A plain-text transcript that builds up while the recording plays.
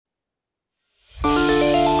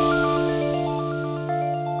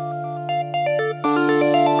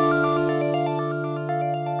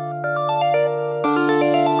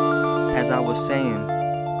saying,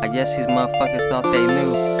 I guess these motherfuckers thought they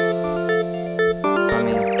knew. I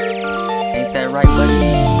mean, ain't that right, buddy?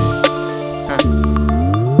 Huh?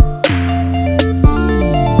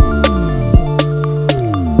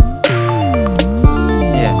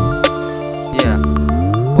 Yeah,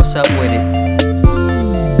 what's up with it?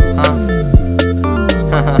 Huh?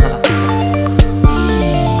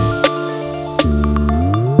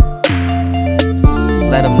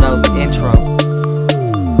 Let them know the intro.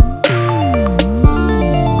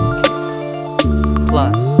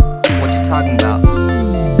 Plus, what you talking about?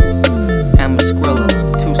 I'm a Skrilla,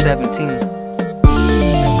 217.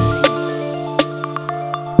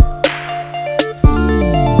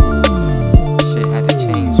 Shit had to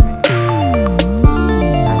change, man.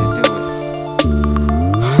 Had to do it.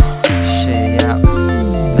 Shit, yeah.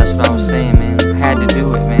 That's what I was saying, man. I had to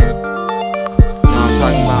do it, man. You know what I'm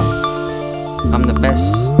talking about? I'm the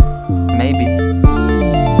best, maybe.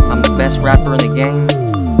 I'm the best rapper in the game.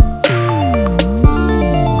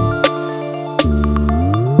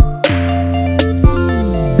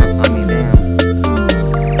 I mean, damn.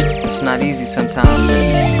 It's not easy sometimes, but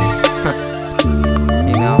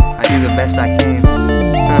you know, I do the best I can.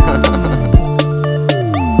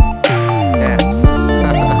 Yes.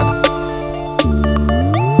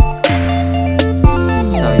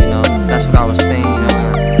 So, you know, that's what I was saying, you know.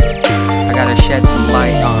 I gotta shed some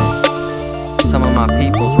light on some of my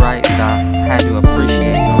peoples, right, that I had to appreciate,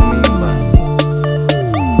 you know what I mean? But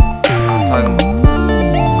you know what I'm talking about.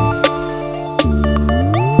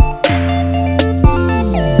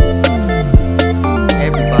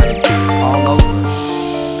 Everybody, all over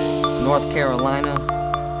North Carolina,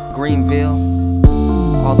 Greenville,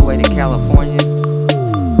 all the way to California,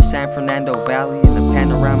 San Fernando Valley, and the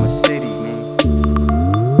Panorama City, man,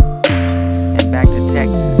 and back to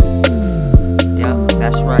Texas. Yep,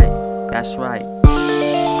 that's right.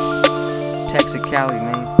 Texicali,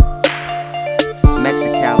 man.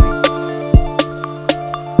 Mexicali.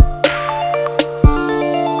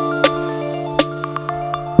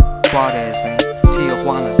 Juarez, man.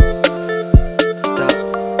 Tijuana.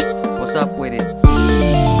 What's up with it?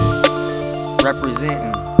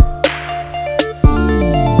 Representing.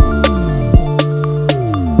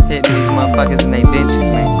 Hitting these motherfuckers in they benches,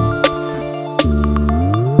 man.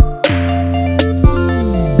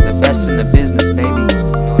 Best in the business, baby. You know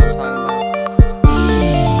what I'm talking about?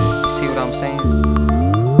 You see what I'm saying?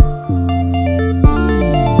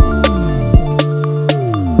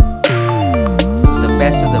 The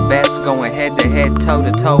best of the best, going head to head, toe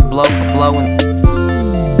to toe, blow for blowing.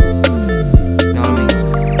 You know what I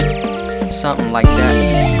mean? Something like that.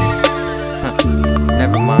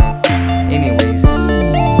 Never mind.